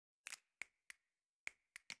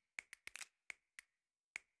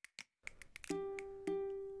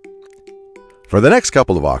For the next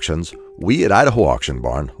couple of auctions, we at Idaho Auction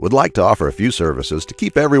Barn would like to offer a few services to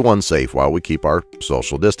keep everyone safe while we keep our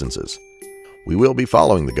social distances. We will be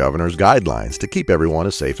following the governor's guidelines to keep everyone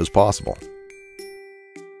as safe as possible.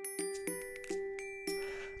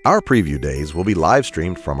 Our preview days will be live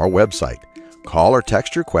streamed from our website. Call or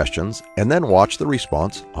text your questions and then watch the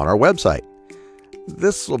response on our website.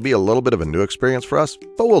 This will be a little bit of a new experience for us,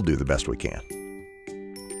 but we'll do the best we can.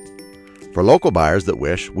 For local buyers that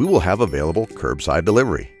wish, we will have available curbside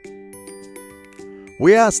delivery.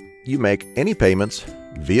 We ask you make any payments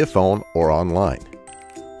via phone or online.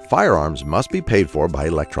 Firearms must be paid for by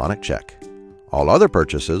electronic check. All other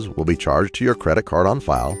purchases will be charged to your credit card on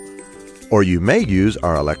file, or you may use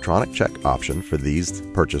our electronic check option for these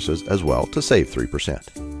purchases as well to save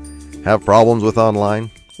 3%. Have problems with online?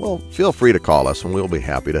 Well, feel free to call us and we'll be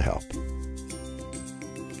happy to help.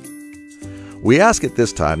 We ask at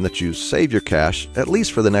this time that you save your cash, at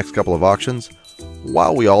least for the next couple of auctions,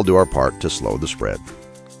 while we all do our part to slow the spread.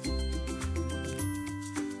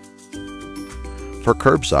 For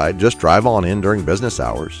curbside, just drive on in during business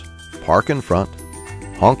hours, park in front,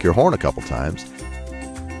 honk your horn a couple times.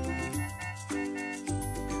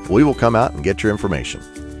 We will come out and get your information.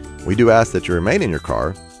 We do ask that you remain in your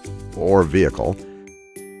car or vehicle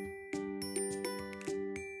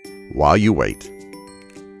while you wait.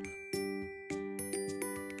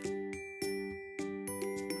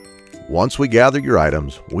 Once we gather your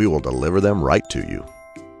items, we will deliver them right to you.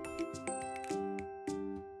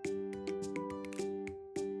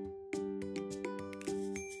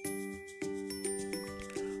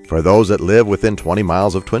 For those that live within 20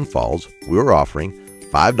 miles of Twin Falls, we are offering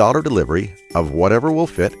 $5 delivery of whatever will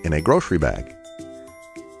fit in a grocery bag.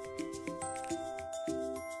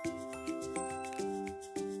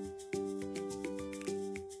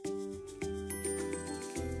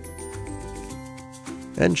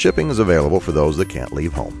 And shipping is available for those that can't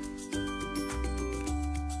leave home.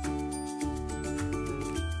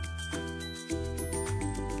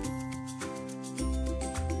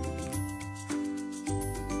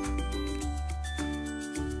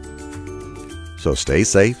 So stay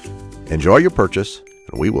safe, enjoy your purchase,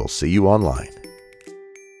 and we will see you online.